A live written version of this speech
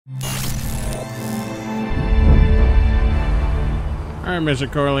All right,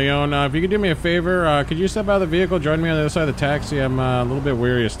 Mr. Corleone, if you could do me a favor, could you step out of the vehicle, join me on the other side of the taxi? I'm a little bit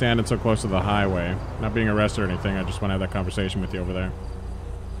weary of standing so close to the highway. Not being arrested or anything, I just want to have that conversation with you over there.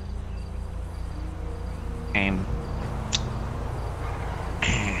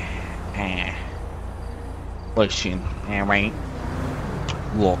 Listen, alright?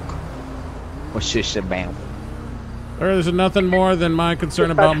 Look, what's this about? Sir, there's nothing more than my concern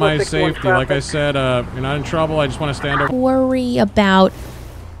about my safety. Like I said, you're not in trouble. I just want to stand over. Worry about.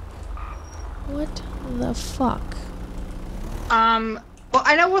 What the fuck? Well,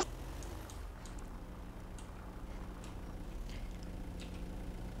 I know what.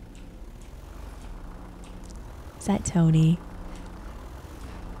 Is that Tony?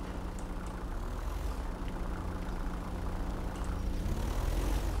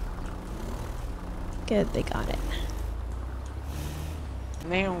 Good, they got it.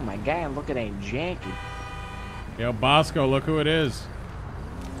 Oh my god, look at that jacket. Yo, Bosco, look who it is.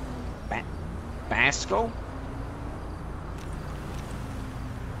 Basco?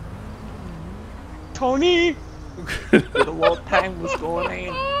 Tony! What a long time was going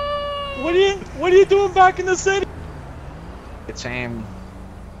on. What are you doing back in the city? It's you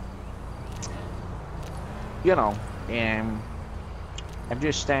know, I've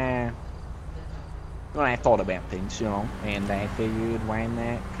just well, I thought about things, you know, and I figured why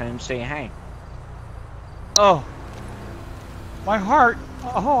not come say hi. Oh, my heart.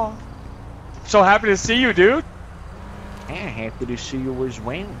 Oh, so happy to see you, dude. Yeah, happy to see you as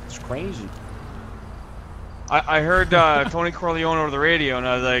well. It's crazy. I heard Tony Corleone over the radio, and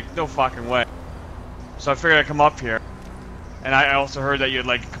I was like, no fucking way. So I figured I'd come up here, and I also heard that you had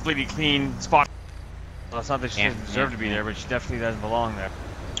like a completely clean spot. Well, it's not that she doesn't deserve to be there, but she definitely doesn't belong there.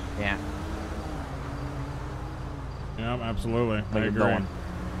 Yeah. Yep, absolutely. What are you doing?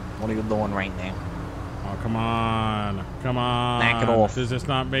 What are you doing right now? Oh, come on. Come on. Knock it off. Does this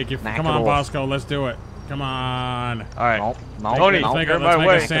not make you... Knock Come it on, off. Bosco, let's do it. Come on. All right. No, Tony, no, Let's you're make my a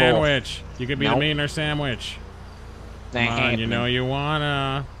way. sandwich. You could be the meat in our sandwich. Come on, you know you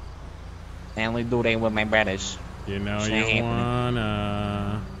wanna. I only do that with my brothers. You know It's you not happening.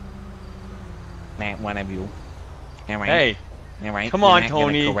 wanna. Not one of you. Alright. Hey, Alright. come You're on, not gonna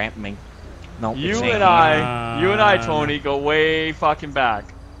Tony. correct me. No, you it's and not I, Tony, go way fucking back.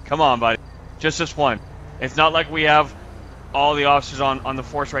 Come on, buddy. Just this one. It's not like we have all the officers on the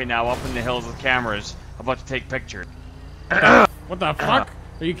force right now up in the hills with cameras about to take pictures. What the fuck?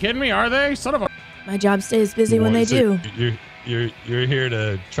 Are you kidding me? Are they? Son of a... My job stays busy when they do. You're here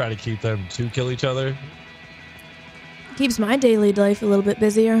to try to keep them to kill each other? Keeps my daily life a little bit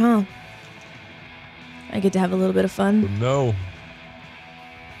busier, huh? I get to have a little bit of fun. No.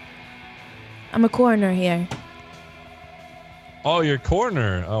 I'm a coroner here. Oh, you're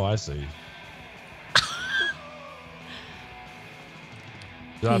coroner. Oh, I see.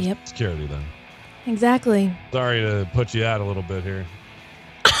 Job Yep. security then. Exactly. Sorry to put you out a little bit here.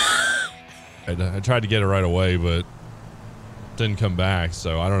 I tried to get it right away, but didn't come back,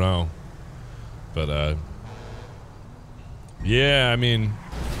 so I don't know. But yeah, I mean,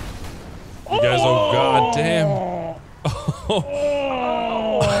 you guys, oh god damn.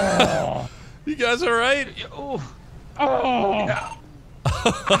 You guys all right? Yeah.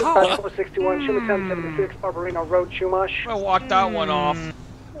 61, Chumash 776, Barbarino Road, Chumash. I walked that one off.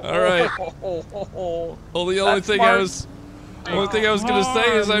 All right. Well, the only thing I was gonna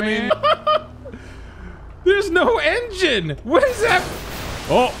say is, I mean, there's no engine. What is that?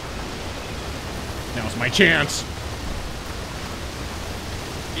 Oh, now's my chance.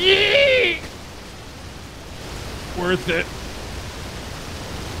 Yee! Worth it.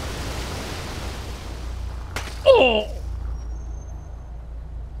 Oh.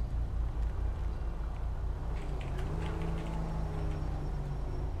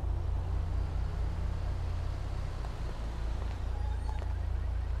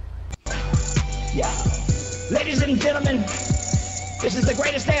 Yeah. Ladies and gentlemen, this is the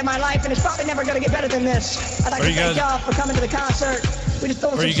greatest day of my life, and it's probably never going to get better than this. I'd like to thank y'all for coming to the concert. We just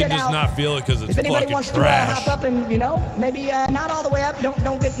throwing or some you shit can just out. not feel it because it's If anybody fucking wants trash. to hop up and, you know, maybe not all the way up,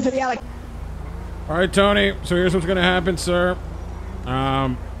 don't get into the alley. All right, Tony. So here's what's gonna happen, sir.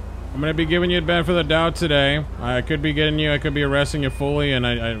 I'm gonna be giving you the benefit of the doubt today. I could be arresting you fully, and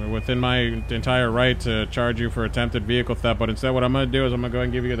I within my entire right to charge you for attempted vehicle theft. But instead, what I'm gonna do is I'm gonna go ahead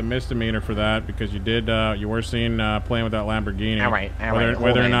and give you the misdemeanor for that because you were seen playing with that Lamborghini. All right.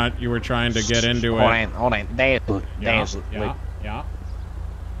 Whether or not you were trying to get into it. Hold on. Dazzler. Yeah.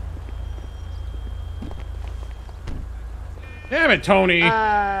 Damn it, Tony!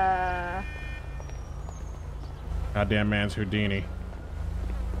 Goddamn man's Houdini.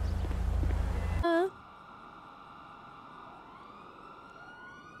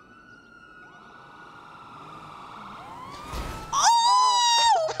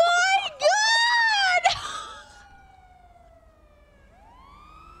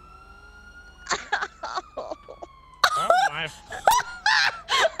 5. Did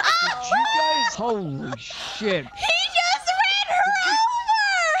you guys? Holy shit. He just ran her over!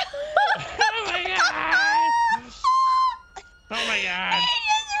 Oh my god! Oh my god! He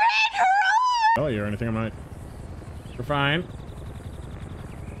just ran her over! Oh, you or anything? I'm not. We're fine.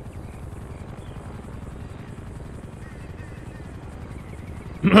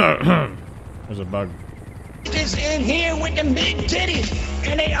 There's a bug. Just in here with them big titties,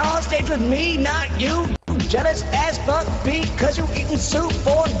 and they all stayed with me, not you. Jealous as fuck because you eating soup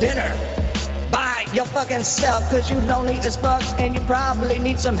for dinner. By your fucking self, cause you lonely as fuck, and you probably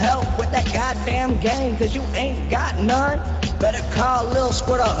need some help with that goddamn game, cause you ain't got none. Better call Lil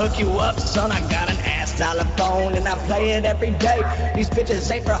Squirt, I'll hook you up, son. I got an ass telephone and I play it every day. These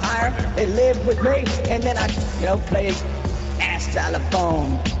bitches ain't for hire, they live with me, and then I, play it ass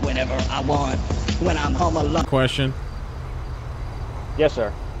telephone whenever I want, when I'm home alone. Question. Yes,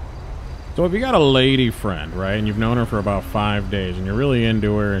 sir. So if you got a lady friend, right, and you've known her for about 5 days, and you're really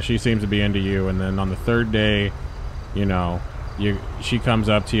into her, and she seems to be into you, and then on the 3rd day, she comes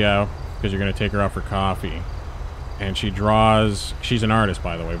up to you because you're going to take her out for coffee, and she draws. She's an artist,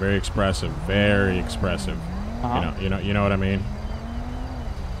 by the way, very expressive, very expressive. You know what I mean?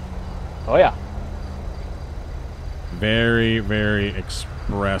 Oh yeah. Very, very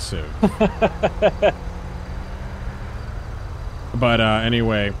expressive. But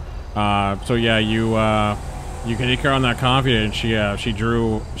anyway. So yeah, you can take her on that coffee, and she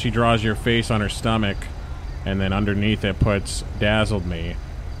draws your face on her stomach, and then underneath it puts "dazzled me."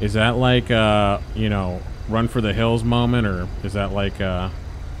 Is that like run for the hills moment, or is that like that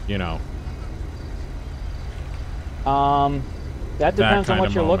depends on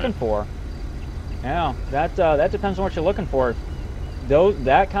what you're looking for. Yeah, that depends on what you're looking for.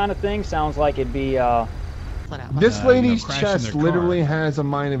 That kind of thing sounds like it'd be This lady's chest literally has a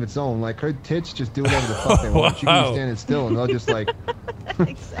mind of its own. Like, her tits just do whatever the fuck they want. She can be standing still, and they'll just like.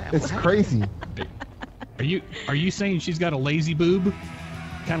 It's crazy. Are you saying she's got a lazy boob?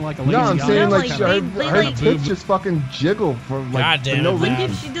 Kind of like a lazy. No, I'm saying like her tits tits just fucking jiggle for like for no reason.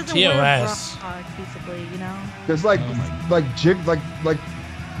 If she doesn't wear a bra, basically, There's like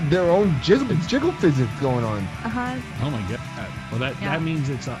their own jiggle physics going on. Oh my god. Well, that means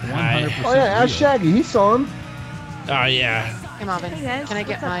it's 100%. Oh yeah, ask Shaggy. He saw him. Oh yeah. Hey Marvin, can I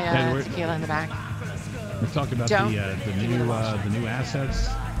get my tequila in the back? We're talking about the new assets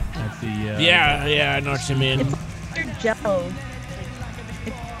at the. Yeah, I know what you mean. It's Jello.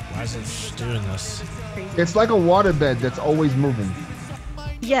 Why is it doing this? It's like a waterbed that's always moving.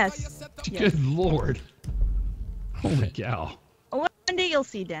 Yes. Good lord. Holy cow. One day you'll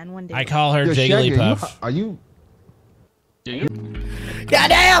see, Dan. One day. I call her Jigglypuff. Are you?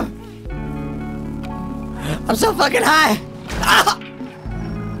 Goddamn! I'm so fucking high! Ah!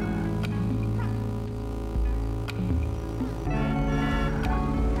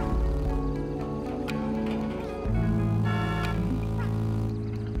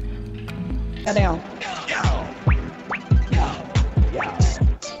 Goddamn.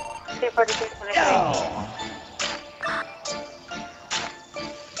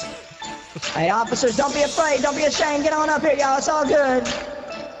 Hey, officers, don't be afraid. Don't be ashamed. Get on up here, y'all. It's all good.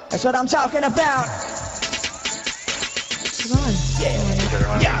 That's what I'm talking about. Come on.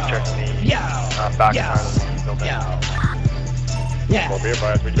 Well, be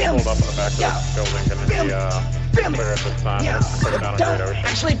advised, we just pulled up in the back of this building, gonna be clear at this time. Put it down in Great Ocean.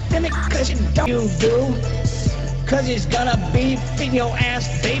 Actually, film it, cause you don't. You do. Cause he's gonna be feeding your ass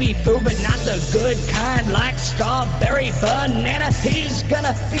baby food, but not the good kind like strawberry banana. He's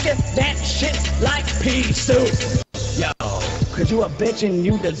gonna feed you that shit like pea soup. Yo, cause you a bitch and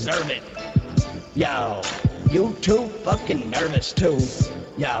you deserve it. Yo, you too fucking nervous too.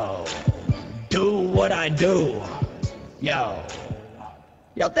 Yo, do what I do. Yo,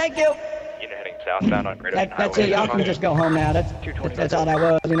 thank you. Unit heading southbound on Great Ocean Highway. That's it, y'all can just go home now. That's all that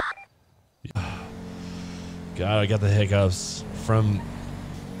was, you know. God, I got the hiccups from.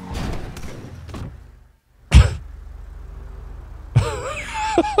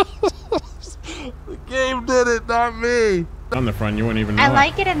 The game did it, not me. On the front, you wouldn't even know. I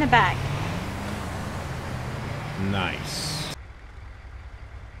like it in the back. Nice.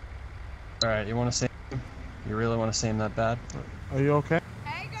 All right, you want to see him? You really want to see him that bad? Are you okay?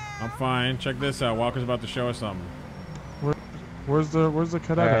 I'm fine. Check this out. Walker's about to show us something. Where's the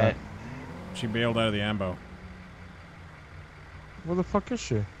cadet at? She bailed out of the ambo. Where the fuck is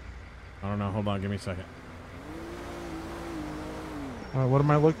she? I don't know. Hold on. Give me a second. What am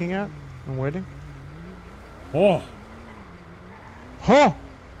I looking at? I'm waiting. Oh. Huh.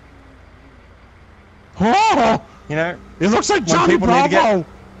 Oh. You know, he looks like Johnny Bravo.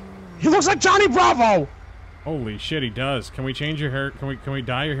 He looks like Johnny Bravo. Holy shit, he does. Can we change your hair? Can we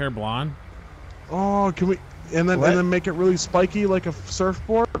dye your hair blonde? Oh, can we? And then make it really spiky like a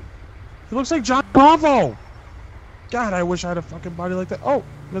surfboard. He looks like John Bravo. God, I wish I had a fucking body like that. Oh,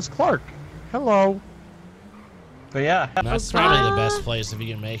 Miss Clark. Hello. But yeah, that's probably the best place if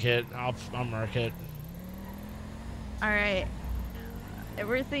you can make it. I'll mark it. All right.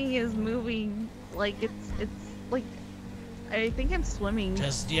 Everything is moving like it's like I think I'm swimming.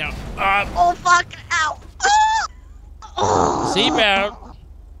 Just yeah. Oh fuck! Ow! Seatbelt.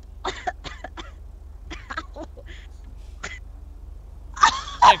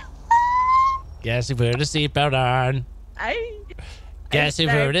 Guess who put a seatbelt on? Guess who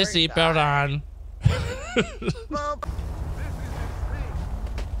put a seatbelt on?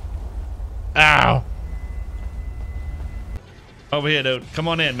 Ow! Over here, dude. Come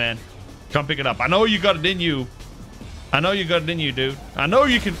on in, man. Come pick it up. I know you got it in you. I know you got it in you, dude. I know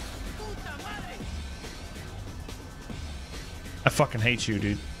you can. I fucking hate you,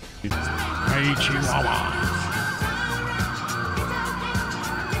 dude. Hey, Chihuahua.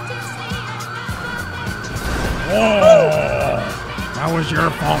 Oh, that was your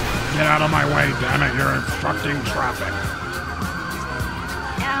fault. Get out of my way, damn it. You're obstructing traffic.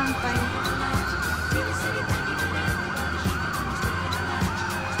 Yeah, I'm fine.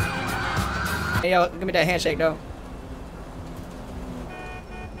 Hey, yo, give me that handshake, though.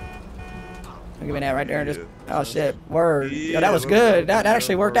 Give me that right there. Just, oh, shit. Word. Yo, that was good. That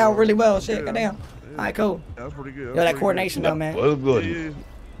actually worked out really well. Shit, goddamn. All right, cool. That was pretty good. Yo, that coordination, though, man. Well, good. I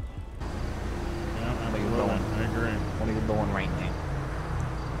agree. What are you doing right now?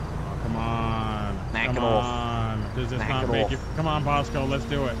 Oh, come on. Knock Come it off. on. Does this Knock not it make off. you? Come on, Bosco. Let's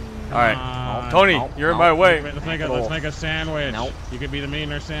do it. All right, Tony, you're in my way. Let's make a sandwich. Nope. You could be the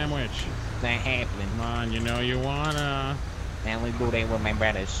meaner sandwich. It's not happening. Come on, you know you wanna. I only do that with my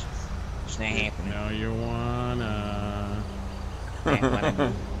brothers. It's not happening. No, you wanna. That's what I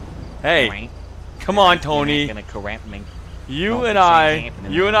do. Hey, Right? come on, You're Tony. not gonna correct me. You No, and it's not I,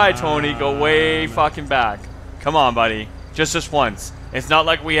 happening. Tony, go way fucking back. Come on, buddy. Just this once. It's not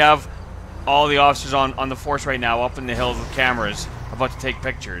like we have all the officers on the force right now up in the hills with cameras about to take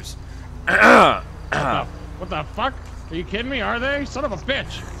pictures. What the fuck? Are you kidding me? Are they? Son of a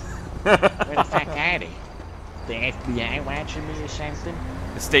bitch. Where the fuck are they? The FBI watching me or something?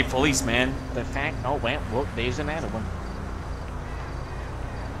 The state police, man. The fact? Oh, well, look, there's another one.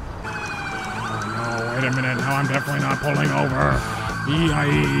 Oh, no, wait a minute. Now I'm definitely not pulling over.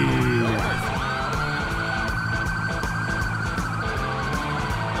 Yee-yee.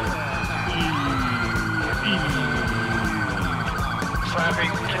 Slappy,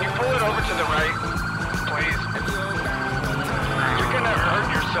 can you pull it over to the right, please? You're gonna hurt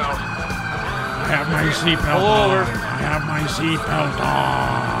yourself. I have my seatbelt on. I have my seatbelt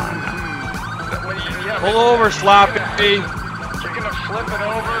on. Pull over, Slappy. You're gonna flip it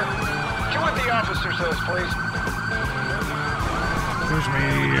over. Do what the officer says, please. Excuse me.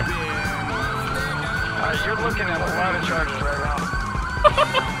 You're looking at a lot of charges right now.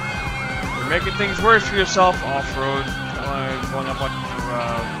 You're making things worse for yourself, off-road. Going up on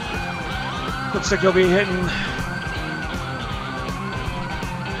looks like you'll be hitting.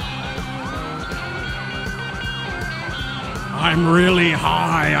 I'm really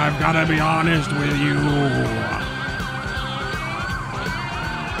high. I've got to be honest with you.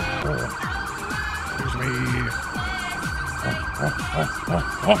 Excuse me.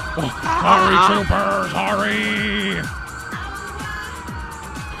 Hurry, troopers, hurry!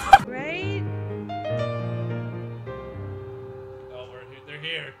 Right? Oh, they're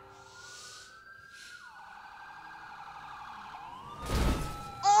here.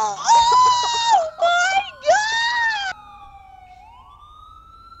 Oh my god!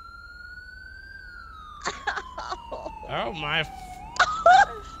 Oh my.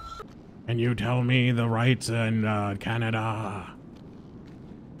 Can you tell me the rights in Canada?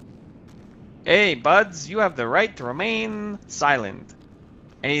 Hey, buds, you have the right to remain silent.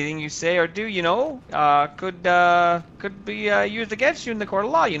 Anything you say or do, could be used against you in the court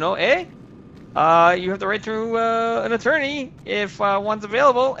of law, eh? You have the right to an attorney if one's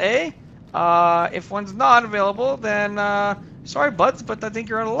available, eh? If one's not available, then sorry, buds, but I think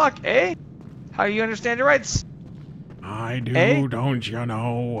you're out of luck, eh? How do you understand your rights? I do, Eh? don't you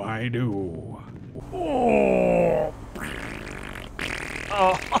know? I do. Oh.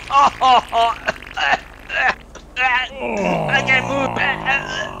 Oh. I can't move.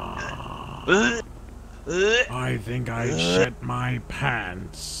 I think I shit my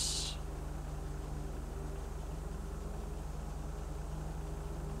pants.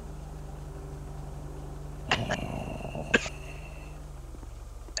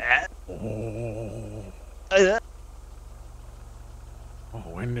 Oh,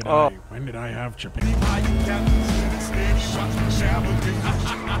 when did I have Japan?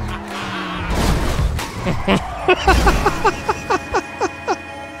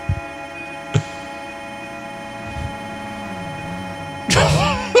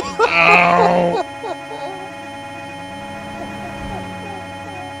 Ow!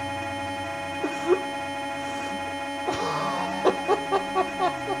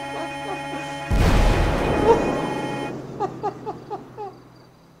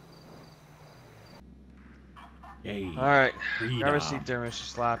 Alright, grab a seat there,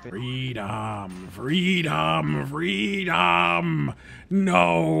 Mr. Slappy. Freedom, freedom, freedom.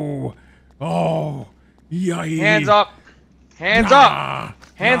 No. Oh, yay. Hands up. Hands up.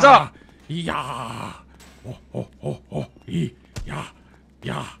 Hands up. Yeah. Oh. Yeah.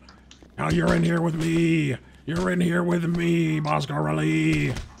 Now you're in here with me. You're in here with me,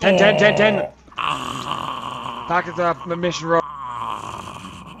 Bosco-Raleigh. 10. Back at the mission road.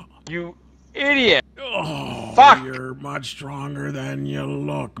 You idiot. Oh, fuck. You're much stronger than you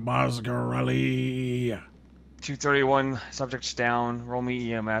look, Bosco-Raleigh. 231, subject's down. Roll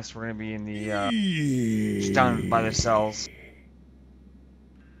me EMS. We're gonna be in the just down by the cells.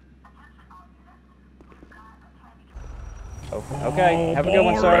 Okay, have a good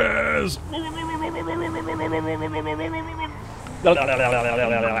one, sir.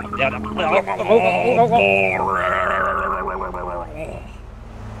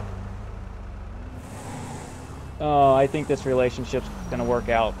 Oh, I think this relationship's gonna work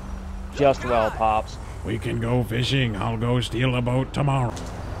out just well, Pops. We can go fishing. I'll go steal a boat tomorrow.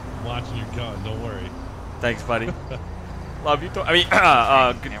 I'm watching your gun, don't worry. Thanks, buddy. Love you. I mean,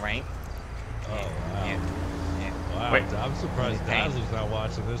 good. Right. Oh, wow. Yeah. Wow, Wait. I'm surprised Dazzler's not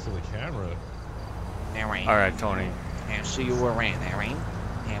watching this on the camera. Alright. Alright, Tony. I'll see you around, alright?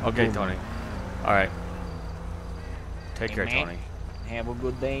 Okay, Tony. Alright. Take care, Tony. Have a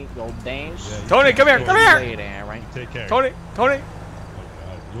good day. Go dance. Yeah, Tony, come here, come here! Later, right? Take care. Tony.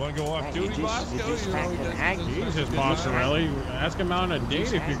 You want to go off duty, Bosco? Jesus, Bosco-Raleigh. Ask him out on a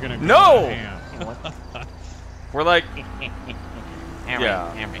date if you're gonna go. No! We're like...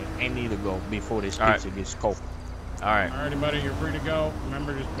 Yeah. I need to go before this pizza gets cold. Alright. Alrighty, buddy, you're free to go.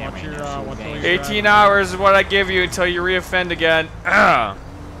 Remember, just watch your, what's the 18 hours is what I give you until you reoffend again. Yeah,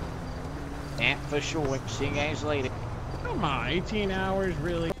 for sure. See you guys later. Come on, 18 hours,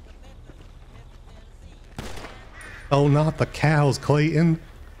 really? Oh, not the cows, Clayton.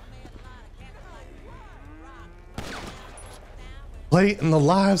 Clayton, the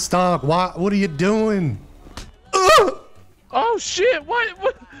livestock. What are you doing? Oh shit!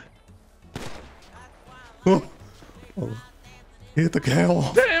 What? Oh. Get the cow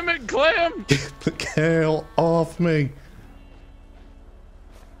off. Damn it, Clem! Get the cow off me.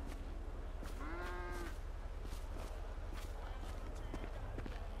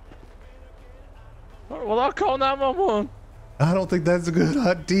 Well, I'll call 911. I don't think that's a good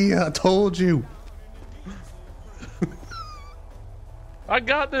idea. I told you. I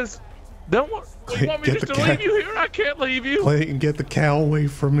got this. Don't want. You want me just to leave you here? I can't leave you. Clayton, get the cow away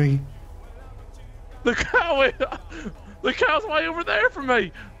from me. The cow's way over there from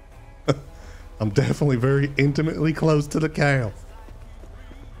me. I'm definitely very intimately close to the cow.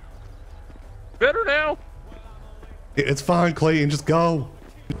 Better now? It's fine, Clayton. Just go.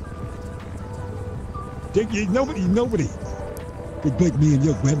 Nobody could break me and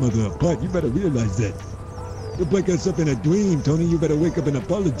your grandmother apart. You better realize that. You'll break us up in a dream, Tony. You better wake up and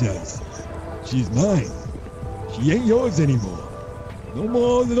apologize. She's mine. She ain't yours anymore. No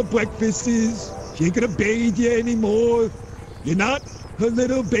more little breakfasts. She ain't gonna bathe you anymore. You're not her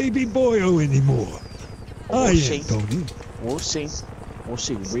little baby boyo anymore. I am, Tony. We'll see. We'll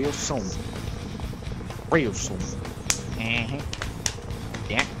see real soon. Real soon. Yeah.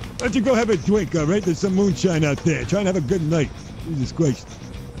 Why don't you go have a drink, all right? There's some moonshine out there. Try and have a good night. Jesus Christ.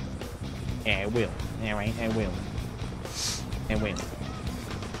 Yeah, I will. All right, I will. I will.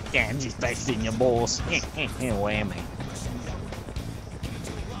 Yeah, I'm just busting your balls. Where am I?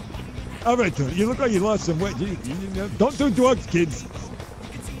 All right, Tony. You look like you lost some weight. Don't do drugs, kids.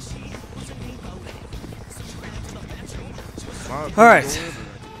 All right.